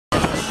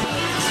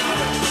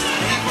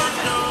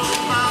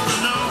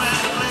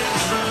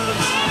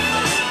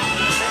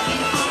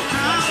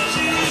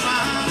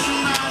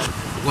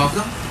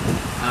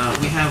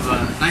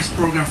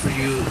program for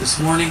you this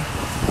morning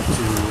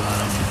to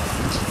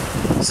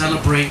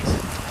celebrate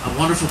a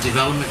wonderful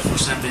development for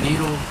San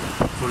Benito,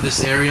 for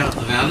this area of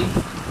the valley.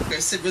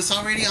 It was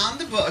already on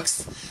the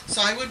books,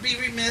 so I would be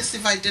remiss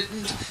if I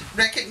didn't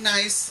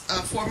recognize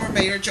former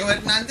Mayor Joe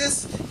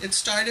Hernandez. It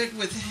started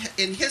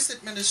in his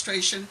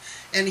administration,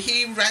 and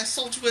he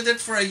wrestled with it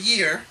for a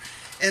year,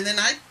 and then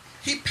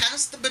he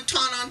passed the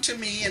baton on to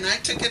me, and I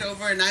took it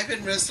over, and I've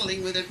been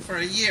wrestling with it for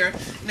a year,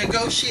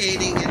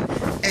 negotiating,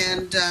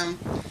 and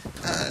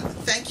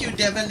thank you,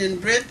 Devin and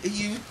Britt.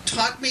 You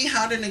taught me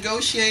how to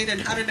negotiate,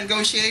 and how to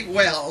negotiate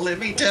well, let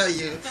me tell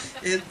you.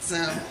 It's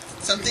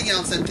something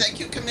else. And thank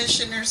you,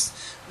 commissioners.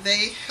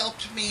 They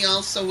helped me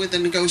also with the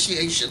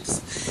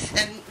negotiations.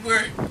 And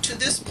we're to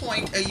this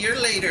point, a year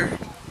later,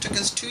 took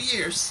us 2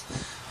 years,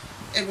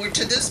 and we're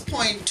to this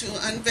point to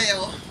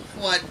unveil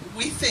what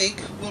we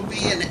think will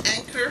be an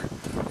anchor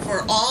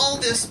for all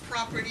this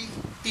property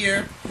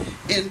here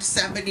in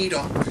San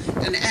Benito.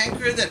 An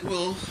anchor that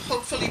will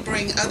hopefully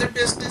bring other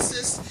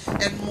businesses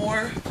and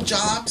more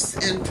jobs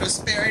and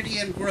prosperity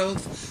and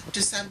growth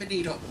to San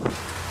Benito.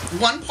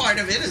 One part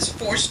of it is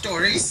 4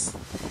 stories,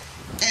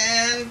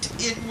 and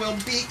it will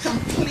be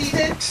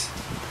completed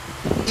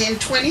in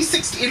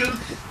 2016.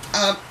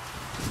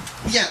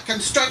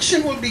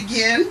 Construction will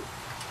begin.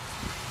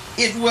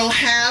 It will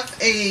have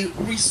a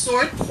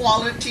resort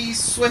quality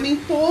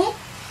swimming pool,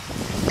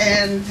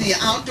 and the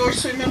outdoor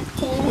swimming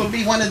pool will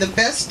be one of the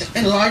best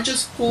and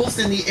largest pools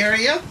in the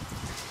area.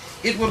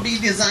 It will be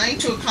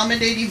designed to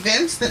accommodate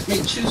events that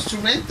may choose to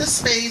rent the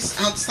space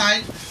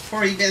outside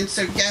for events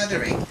or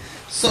gathering.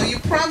 So you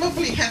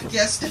probably have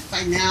guessed it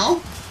by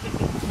now.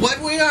 What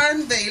we are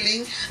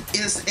unveiling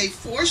is a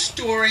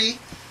 4-story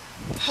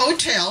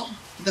hotel,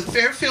 the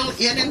Fairfield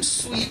Inn and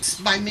Suites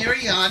by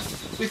Marriott,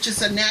 which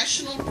is a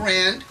national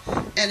brand,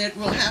 and it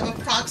will have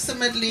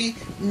approximately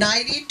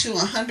 90 to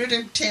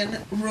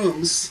 110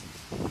 rooms.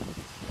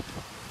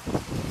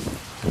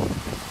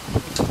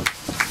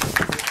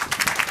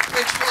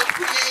 Which will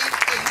create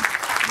a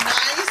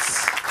nice,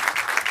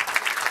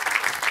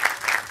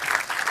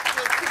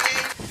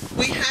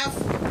 we have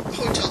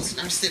hotels in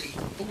our city,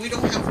 but we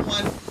don't have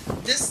one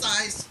this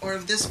size or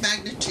of this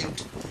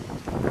magnitude.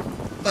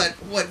 But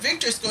what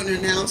Victor's going to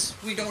announce,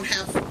 we don't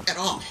have at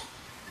all.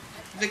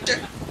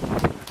 Victor?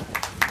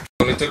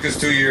 Well, it took us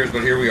 2 years,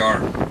 but here we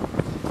are.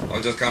 I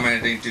was just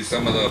commenting to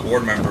some of the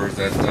board members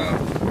that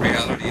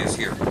reality is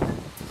here.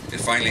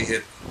 It finally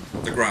hit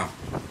the ground.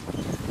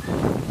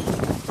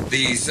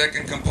 The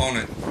second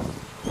component,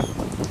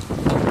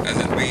 as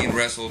it's being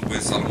wrestled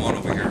with Salomon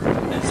over here,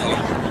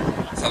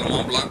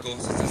 Salomon Blanco,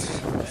 since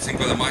it's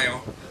Cinco de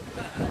Mayo,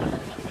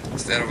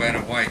 instead of red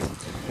and white.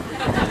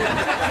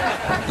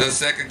 The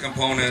second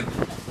component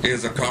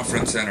is a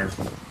conference center.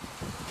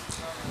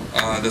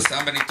 The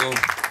San Benito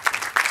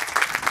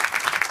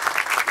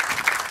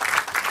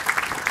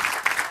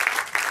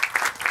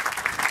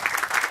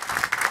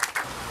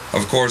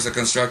of course, the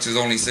construction is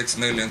only $6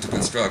 million to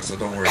construct, so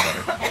don't worry about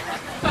it.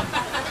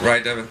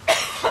 Right, Devin?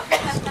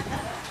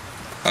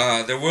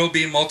 There will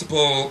be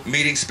multiple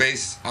meeting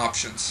space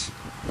options.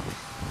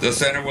 The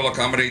center will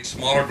accommodate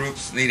smaller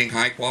groups needing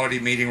high-quality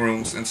meeting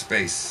rooms and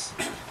space.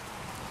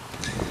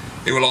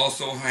 It will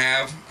also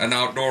have an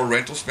outdoor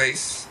rental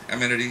space,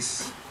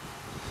 amenities.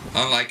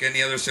 Unlike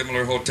any other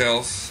similar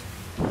hotels,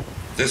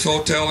 this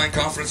hotel and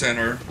conference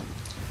center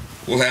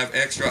will have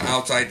extra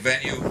outside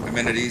venue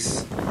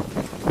amenities,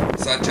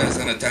 such as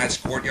an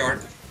attached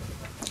courtyard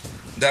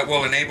that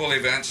will enable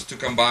events to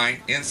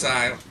combine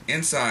inside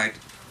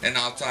and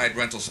outside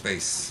rental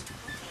space.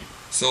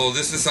 So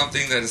this is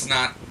something that is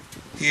not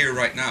here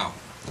right now.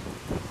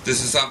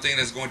 This is something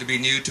that's going to be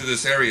new to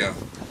this area.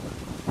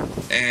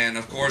 And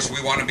of course,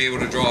 we want to be able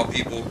to draw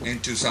people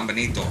into San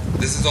Benito.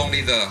 This is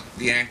only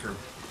the anchor,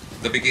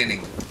 the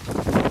beginning.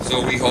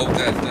 So we hope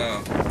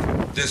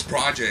that this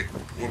project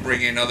will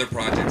bring in other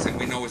projects, and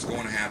we know it's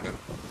going to happen.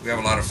 We have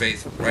a lot of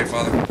faith. Right,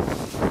 Father?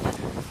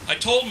 I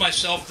told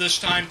myself this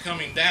time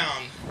coming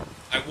down,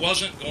 I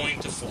wasn't going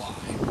to fly.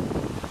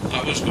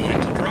 I was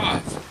going to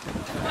drive.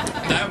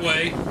 That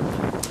way,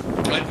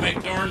 I'd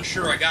make darn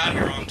sure I got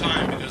here on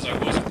time, because I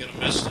wasn't going to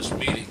miss this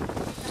meeting.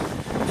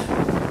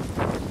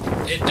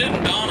 It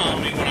didn't dawn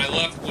on me when I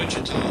left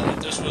Wichita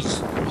that this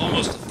was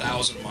almost a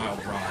 1,000-mile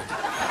drive.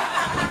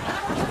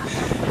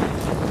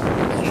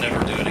 I'll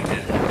never do it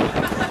again.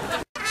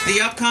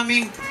 The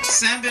upcoming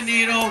San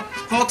Benito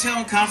Hotel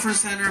and Conference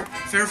Center,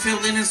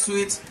 Fairfield Inn and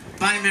Suites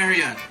by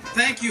Marriott.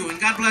 Thank you, and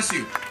God bless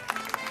you.